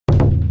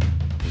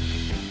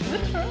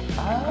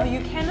Oh,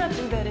 you cannot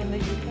do that in the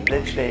UK?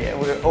 Literally,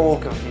 we're all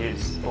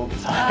confused all the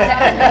time.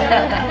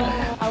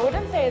 I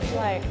wouldn't say it's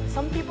like,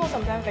 some people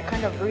sometimes they're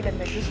kind of rude and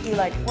they just be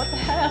like, What the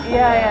hell?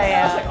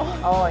 yeah. I was like,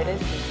 Oh, it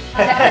is.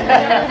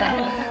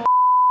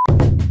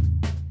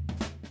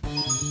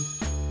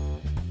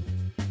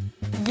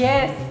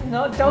 Yes,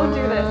 no, don't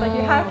do this. Like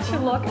you have to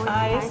lock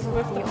eyes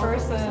with the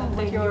person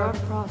that you're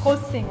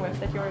hosting with,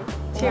 that you're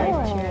cheering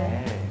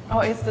to. Oh,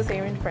 it's the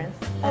same in France,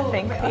 I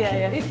think.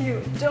 Okay. If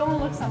you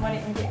don't look somebody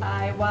in the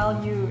eye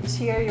while you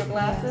cheer your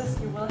glasses,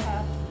 you will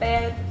have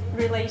bad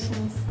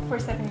relations for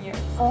 7 years.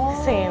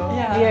 Same.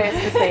 Yeah.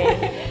 It's the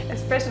same.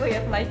 Especially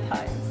at night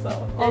time.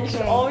 So you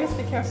should always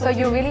be careful. So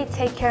you really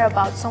take care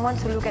about someone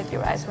to look at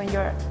your eyes when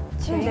you're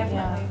cheering?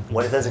 Definitely.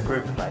 What if there's a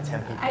group of like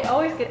 10 people? I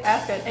always get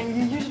asked that, and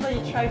you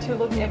usually try to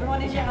look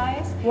everyone in your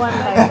eyes. One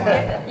by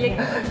one.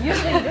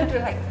 Usually you don't do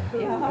like,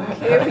 yeah,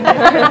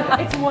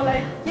 okay. It's more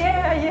like,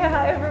 yeah,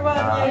 everyone,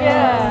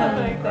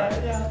 something like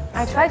that. Yeah.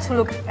 I try to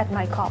look at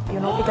my cup, you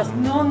know, because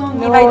No.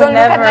 if I don't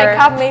look at my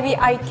cup, maybe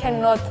I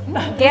cannot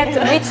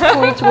reach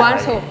to each one.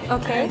 So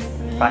okay.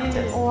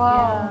 Practice.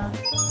 Wow.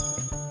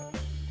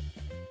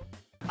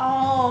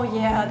 Oh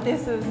yeah,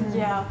 this is,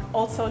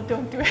 also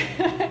don't do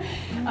it.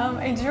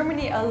 In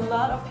Germany, a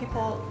lot of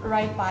people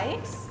ride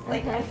bikes.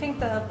 Like I think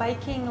the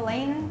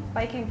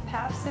biking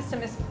path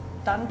system is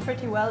done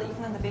pretty well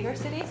even in the bigger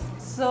cities.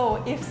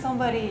 So if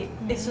somebody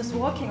is just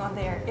walking on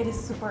there, it is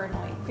super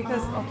annoying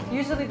because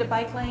usually the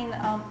bike lane,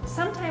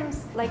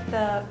 sometimes like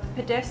the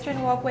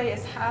pedestrian walkway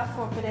is half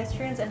for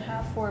pedestrians and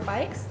half for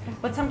bikes,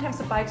 but sometimes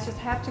the bikes just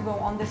have to go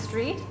on the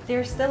street.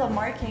 There's still a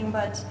marking,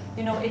 but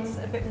you know, it's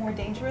a bit more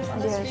dangerous on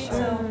the street.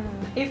 So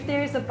if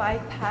there's a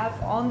bike path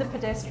on the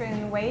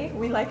pedestrian way,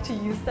 we like to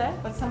use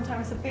that, but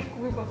sometimes a big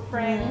group of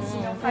friends,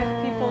 you know,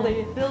 5 people,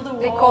 they build a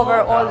wall. They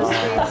cover all the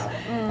streets.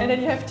 And then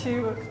you have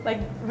to like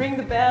ring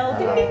the bell,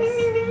 ding, ding,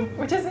 ding, ding, ding,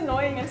 which is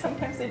annoying, and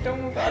sometimes they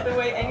don't move out of the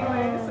way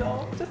anyway,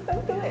 so just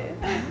don't do it.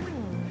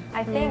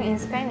 I think in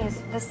Spain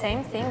it's the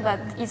same thing, but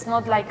it's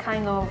not like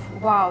kind of,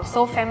 wow,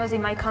 so famous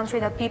in my country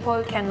that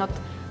people cannot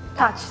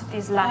touch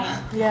this line.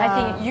 I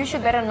think you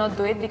should better not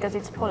do it because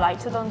it's polite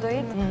to don't do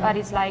it, but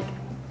it's like,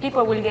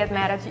 people will get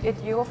mad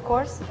at you, of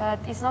course, but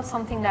it's not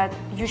something that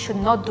you should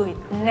not do it.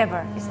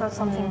 Never. It's not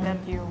something that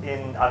you...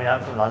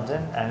 I'm from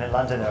London, and in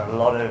London there are a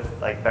lot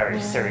of like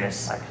very serious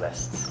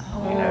cyclists.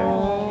 You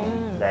know,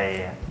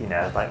 they,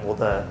 like all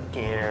the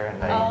gear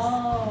and they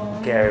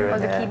go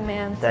and the kid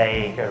man.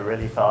 they go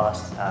really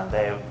fast, and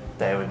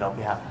they would not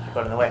be happy if you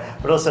got in the way.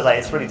 But also, like,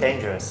 it's really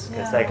dangerous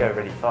because they go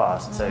really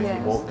fast. So if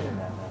you walk in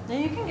them, yeah,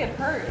 you can get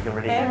hurt. you can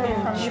really badly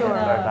from even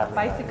a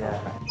bicycle.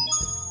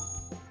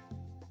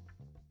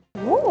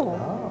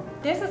 Oh.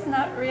 This is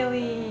not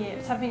really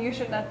something you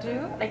should not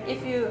do. Like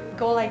if you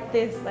go like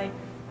this,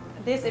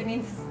 it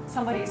means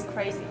somebody is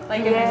crazy.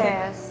 Like if you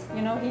say,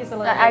 he's a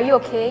little. Are you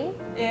okay?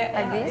 Yeah,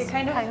 like this.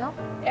 Kind of.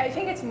 I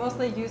think it's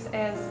mostly used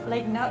as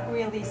like not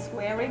really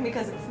swearing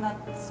because it's not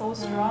so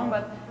strong.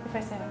 But if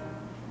I say,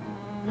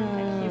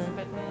 like he's a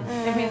bit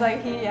mean, it means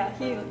like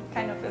he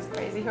kind of is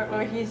crazy,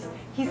 or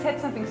he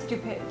said something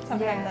stupid,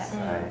 something like that.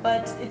 Right.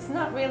 But it's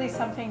not really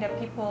something that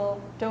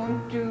people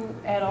don't do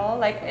at all.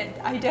 Like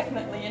I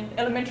definitely in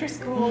elementary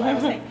school I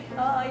was like,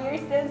 oh, you're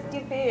so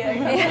stupid.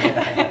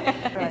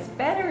 It's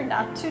better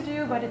not to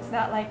do, but it's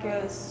not like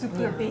a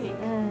super big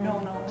no.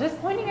 Just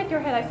pointing at your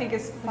head, I think,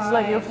 is fine. It's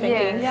like you're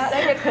thinking. Yeah,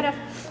 like it's kind of.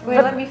 Wait,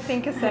 let me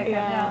think a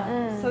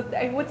second. So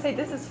I would say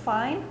this is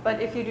fine,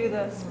 but if you do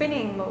the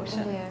spinning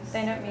motion,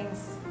 then it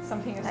means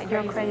something is like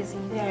crazy. you're crazy.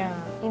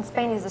 Yeah. In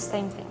Spain it's the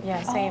same thing.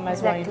 Yeah, same as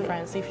exactly. well in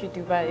France. If you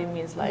do that, it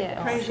means like,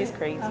 she's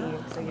crazy,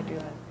 so you do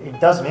that. It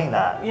does mean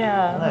that.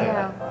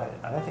 Yeah.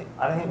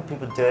 I don't think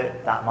people do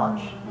it that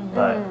much,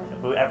 but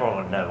everyone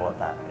would know what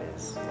that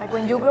is. Like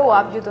when you grow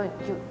up, you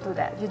do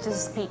that. You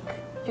just speak.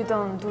 You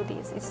don't do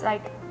this. It's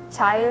like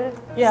child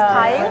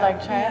style. Or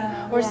like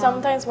child. Or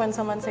sometimes when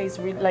someone says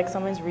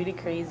someone's really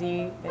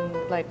crazy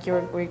and like you're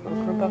a group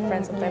of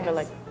friends, sometimes they're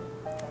like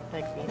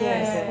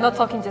me. Not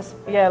talking, just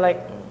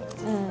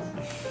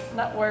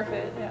Not worth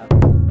it. Yeah.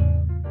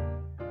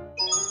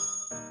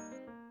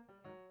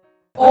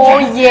 Oh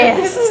yes.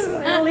 This is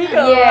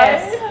illegal.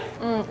 Yes. Right?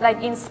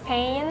 Like in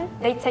Spain,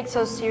 they take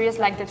so serious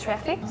like the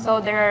traffic.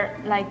 So there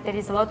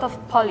is a lot of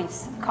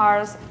police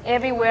cars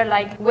everywhere,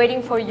 like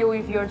waiting for you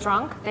if you're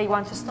drunk. They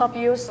want to stop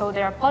you, so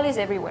there are police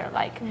everywhere,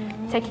 like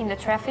taking the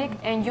traffic.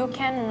 And you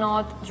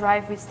cannot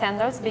drive with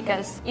sandals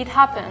because it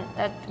happened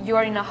that you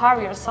are in a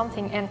hurry or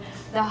something, and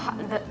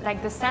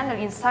the sandal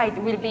inside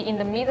will be in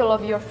the middle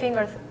of your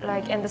finger,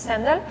 and the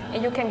sandal,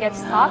 and you can get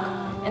stuck.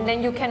 And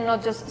then you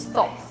cannot just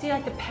stop. See,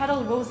 like the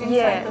pedal goes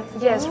inside the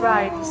foot. Yes,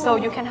 right. So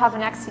you can have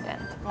an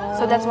accident.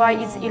 So that's why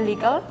it's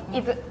illegal.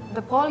 If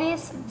the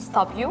police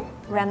stop you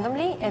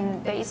randomly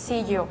and they see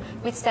you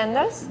with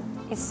sandals,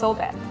 it's so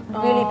bad,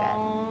 really bad.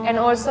 And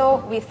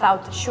also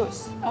without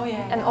shoes. Oh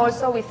yeah. And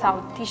also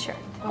without t-shirt.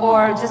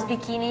 Or just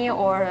bikini,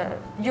 or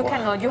you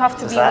cannot. You have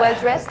to be well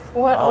dressed.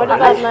 What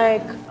about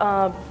like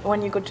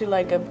when you go to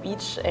like a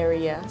beach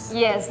area?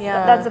 Yes,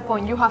 that's the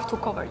point. You have to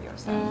cover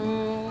yourself.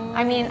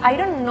 I mean, I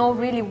don't know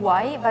really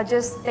why, but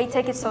just they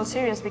take it so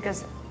serious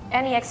because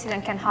any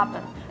accident can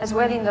happen. As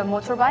well in the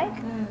motorbike,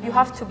 you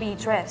have to be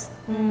dressed.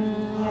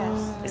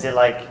 Yes. Is it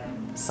like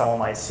someone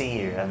might see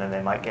you and then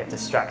they might get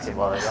distracted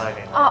while they're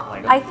driving? Like, oh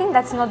my God. I think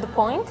that's not the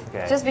point,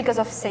 just because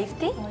of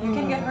safety. You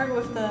can get hurt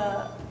with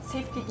the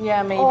safety.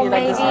 Yeah, maybe Or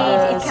like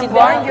maybe it can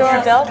burn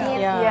your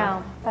skin. Yeah.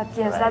 Yeah, but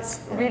yes, that's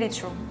really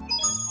true.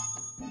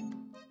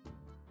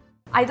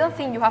 I don't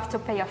think you have to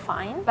pay a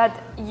fine, but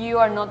you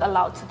are not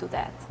allowed to do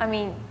that. I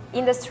mean,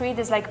 in the street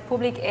is like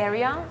public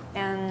area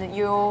and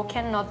you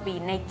cannot be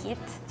naked,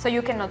 so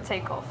you cannot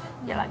take off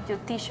like your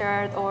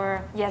t-shirt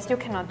or, yes, you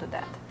cannot do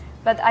that.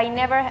 But I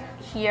never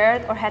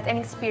heard or had any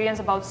experience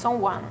about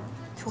someone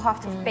to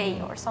have to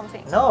pay or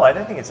something. No, I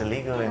don't think it's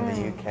illegal in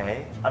the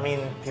UK. I mean,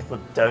 people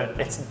don't,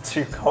 it's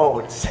too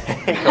cold to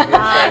take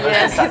off your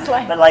shirt. Yes,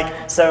 But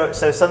like, so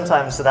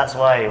sometimes, so that's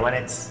why when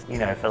it's, you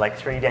know, for like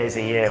 3 days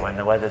a year when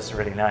the weather's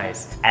really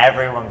nice,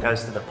 everyone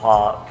goes to the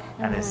park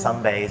and is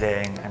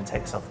sunbathing and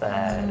takes off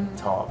their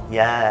top.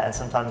 Yeah, and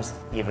sometimes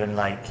even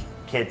like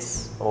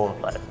kids or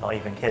like, not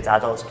even kids,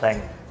 adults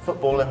playing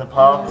football in the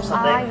park or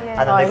something,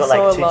 and then they've got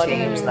like two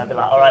teams, and they'll be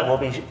like, all right, we'll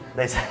be,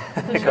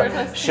 they've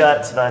got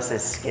shirts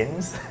versus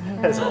skins,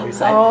 is what we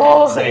say.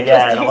 So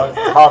yeah,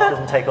 half of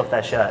them take off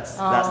their shirts.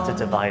 That's to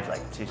divide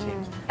like two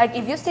teams. Like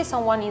if you see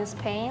someone in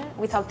Spain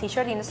without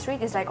t-shirt in the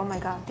street, it's like, oh my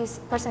God, this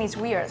person is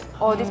weird,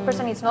 or this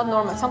person is not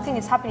normal, something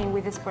is happening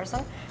with this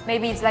person.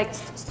 Maybe it's like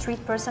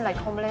street person, like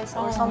homeless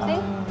or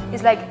something.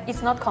 It's like,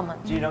 it's not common.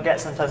 Do you not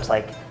get sometimes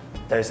like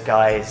those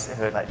guys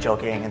who are like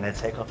jogging and they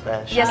take off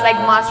their shirts? Yes, like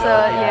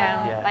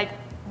muscle, like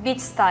beach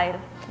style.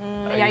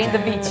 They are in the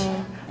beach.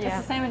 It's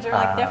the same in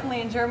Germany. Like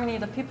definitely in Germany,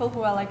 the people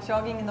who are like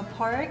jogging in the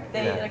park,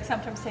 they like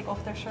sometimes take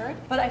off their shirt.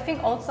 But I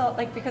think also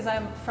like because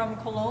I'm from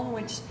Cologne,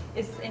 which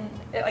is in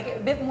like a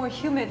bit more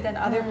humid than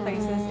other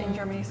places in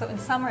Germany. So in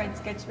summer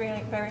it gets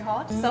really very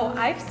hot. So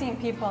I've seen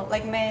people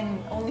like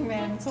men, only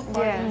men, so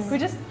far, who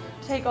just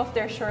take off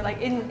their shirt like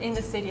in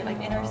the city,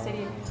 like inner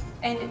city,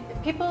 and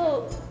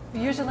people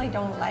usually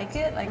don't like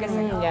it. Like it's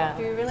like, oh,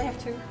 do you really have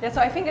to? Yeah,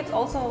 so I think it's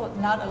also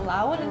not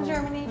allowed in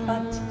Germany,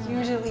 but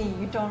usually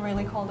you don't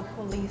really call the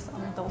police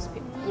on those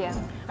people. Yeah.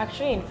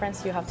 Actually, in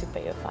France, you have to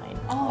pay a fine.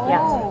 Oh.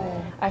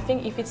 Yeah. I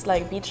think if it's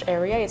like beach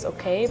area, it's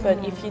okay, but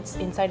if it's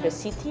inside the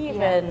city,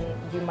 then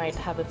you might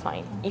have a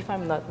fine, if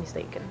I'm not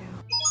mistaken.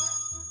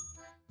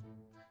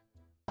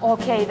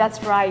 Okay,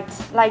 that's right.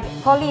 Like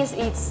police,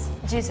 it's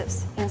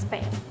Jesus in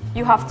Spain.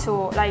 You have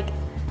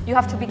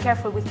to be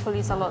careful with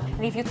police a lot.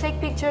 And if you take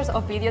pictures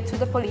or video to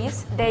the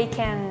police, they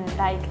can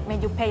like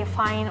make you pay a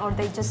fine, or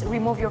they just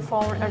remove your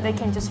phone, or they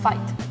can just fight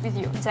with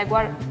you. It's like,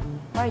 what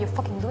are you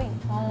fucking doing?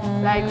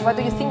 Like, what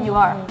do you think you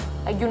are?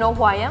 Like, you know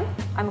who I am?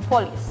 I'm a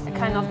police,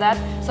 kind of that.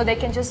 So they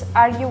can just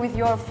argue with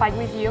you or fight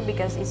with you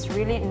because it's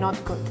really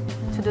not good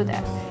to do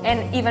that.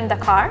 And even the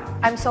car,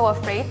 I'm so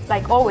afraid,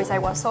 like always I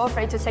was so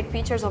afraid to take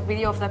pictures or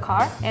video of the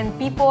car, and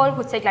people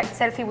who take like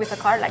selfie with the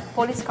car, like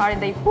police car,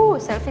 and they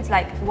selfies,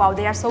 like wow,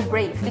 they are so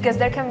brave, because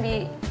there can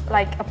be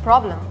like a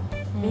problem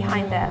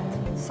behind that.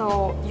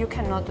 So you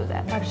cannot do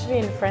that. Actually,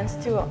 in France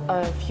too,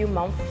 a few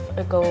months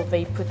ago,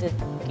 they put it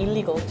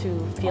illegal to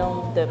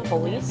film the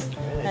police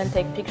and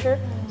take picture.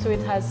 So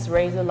it has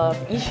raised a lot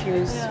of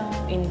issues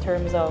in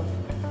terms of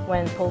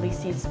when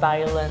police is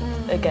violent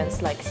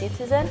against like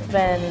citizens,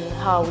 then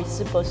how we're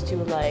supposed to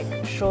like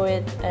show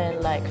it and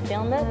like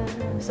film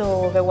it.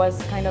 So there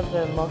was kind of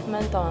a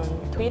movement on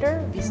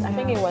Twitter. I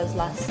think it was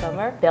last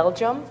summer.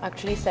 Belgium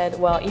actually said,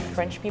 well, if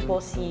French people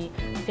see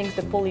things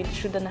the police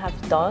shouldn't have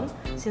done,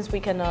 since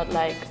we cannot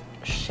like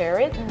share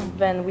it,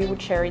 then we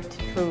would share it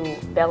through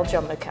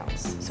Belgium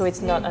accounts. So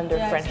it's not under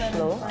French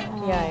law.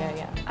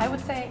 Yeah. I would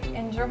say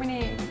in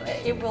Germany,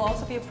 it will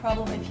also be a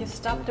problem if you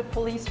stop the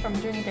police from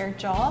doing their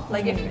job.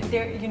 Like if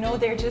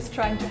they're just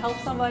trying to help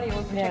somebody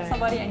or protect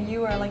somebody, and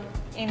you are like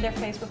in their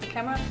face with the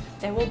camera,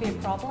 there will be a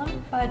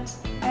problem. But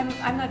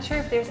I'm not sure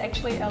if there's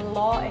actually a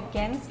law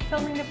against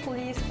filming the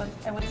police, but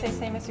I would say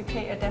same as UK,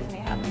 it definitely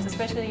happens,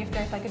 especially if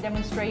there's like a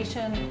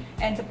demonstration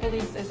and the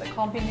police is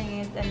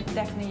accompanying it, then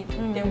definitely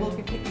there will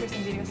be pictures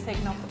and videos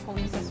taken of the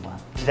police as well.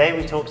 Today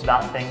we talked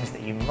about things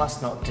that you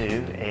must not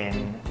do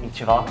in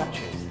each of our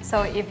countries.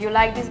 So if you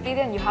like this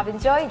video and you have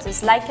enjoyed,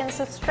 just like and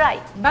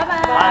subscribe.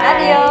 Bye-bye!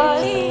 Bye.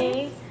 Adios!